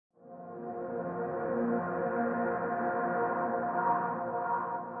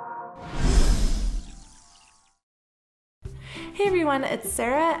Hey everyone, it's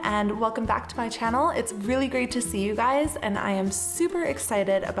Sarah and welcome back to my channel. It's really great to see you guys and I am super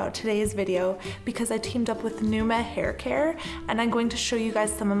excited about today's video because I teamed up with Neuma Haircare and I'm going to show you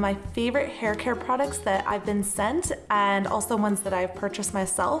guys some of my favorite hair care products that I've been sent and also ones that I've purchased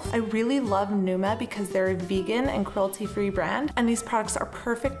myself. I really love Neuma because they're a vegan and cruelty-free brand and these products are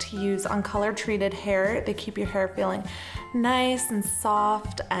perfect to use on color treated hair. They keep your hair feeling nice and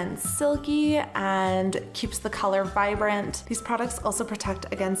soft and silky and keeps the color vibrant. These products also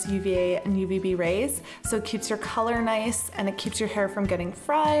protect against UVA and UVB rays, so it keeps your color nice and it keeps your hair from getting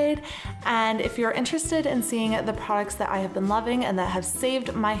fried. And if you're interested in seeing the products that I have been loving and that have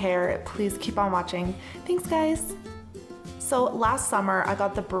saved my hair, please keep on watching. Thanks guys. So last summer I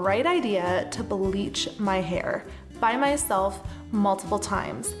got the bright idea to bleach my hair by myself multiple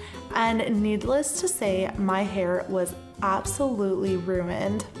times, and needless to say, my hair was absolutely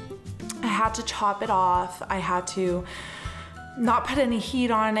ruined. I had to chop it off. I had to not put any heat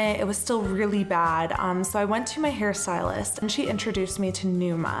on it. It was still really bad. So I went to my hairstylist and she introduced me to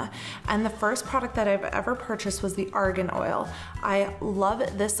Neuma. And the first product that I've ever purchased was the argan oil. I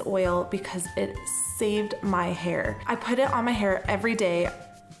love this oil because it saved my hair. I put it on my hair every day,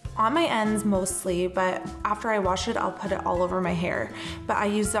 on my ends mostly, but after I wash it, I'll put it all over my hair. But I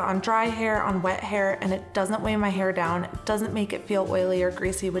use it on dry hair, on wet hair, and it doesn't weigh my hair down. It doesn't make it feel oily or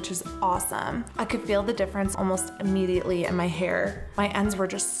greasy, which is awesome. I could feel the difference almost immediately in my hair. My ends were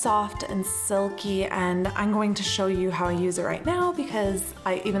just soft and silky, and I'm going to show you how I use it right now because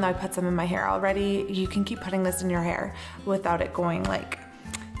even though I put some in my hair already, you can keep putting this in your hair without it going like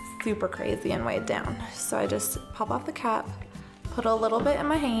super crazy and weighed down. So I just pop off the cap, put a little bit in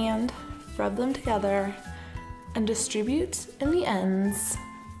my hand, rub them together, and distribute in the ends.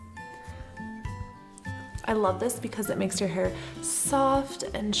 I love this because it makes your hair soft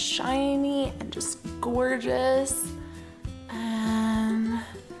and shiny and just gorgeous. And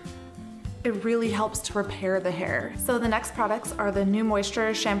it really helps to repair the hair. So the next products are the New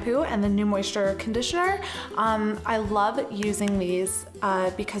Moisture shampoo and the New Moisture conditioner. I love using these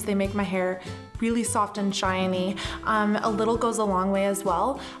because they make my hair really soft and shiny. A little goes a long way as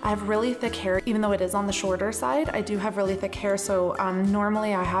well. I have really thick hair, even though it is on the shorter side. I do have really thick hair, so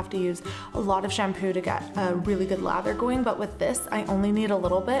normally I have to use a lot of shampoo to get a really good lather going, but with this, I only need a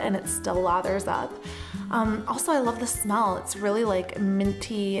little bit and it still lathers up. Also, I love the smell. It's really like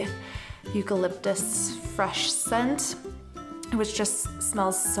minty eucalyptus fresh scent, which just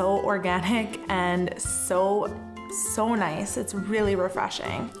smells so organic and so nice. It's really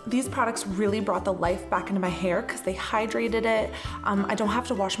refreshing. These products really brought the life back into my hair because they hydrated it. I don't have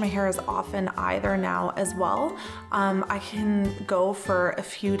to wash my hair as often either now as well. I can go for a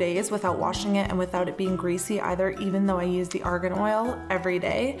few days without washing it and without it being greasy either, even though I use the argan oil every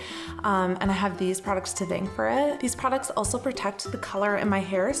day. And I have these products to thank for it. These products also protect the color in my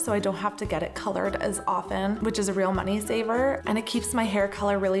hair so I don't have to get it colored as often, which is a real money saver. And it keeps my hair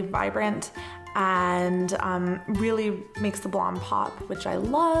color really vibrant and really makes the blonde pop, which I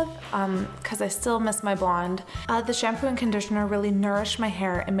love because I still miss my blonde. The shampoo and conditioner really nourish my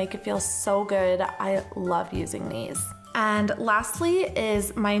hair and make it feel so good. I love using these. And lastly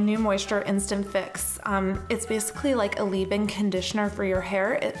is my New Moisture Instant Fix. It's basically like a leave-in conditioner for your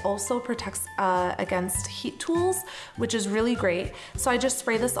hair. It also protects against heat tools, which is really great. So I just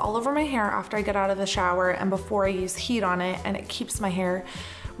spray this all over my hair after I get out of the shower and before I use heat on it, and it keeps my hair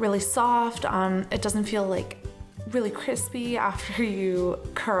really soft. It doesn't feel like really crispy after you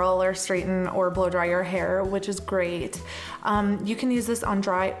curl or straighten or blow dry your hair, which is great. You can use this on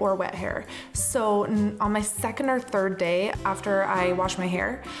dry or wet hair. So on my second or third day after I wash my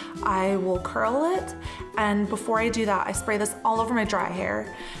hair, I will curl it, and before I do that, I spray this all over my dry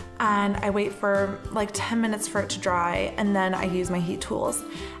hair and I wait for like 10 minutes for it to dry, and then I use my heat tools.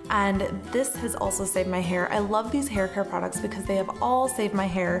 And this has also saved my hair. I love these hair care products because they have all saved my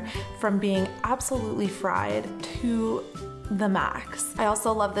hair from being absolutely fried to the max. I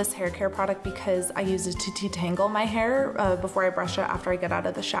also love this hair care product because I use it to detangle my hair before I brush it after I get out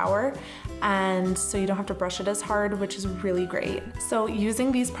of the shower, and so you don't have to brush it as hard, which is really great. So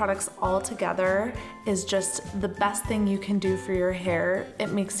using these products all together is just the best thing you can do for your hair.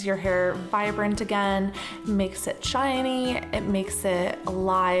 It makes your hair vibrant again, makes it shiny, it makes it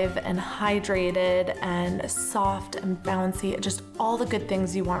alive and hydrated and soft and bouncy, just all the good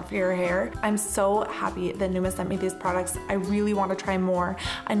things you want for your hair. I'm so happy that Neuma sent me these products. I really want to try more.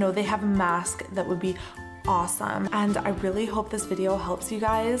 I know they have a mask that would be awesome, and I really hope this video helps you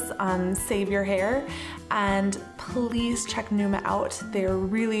guys save your hair, and please check Neuma out. They're a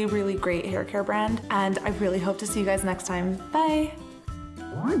really great hair care brand, and I really hope to see you guys next time. Bye!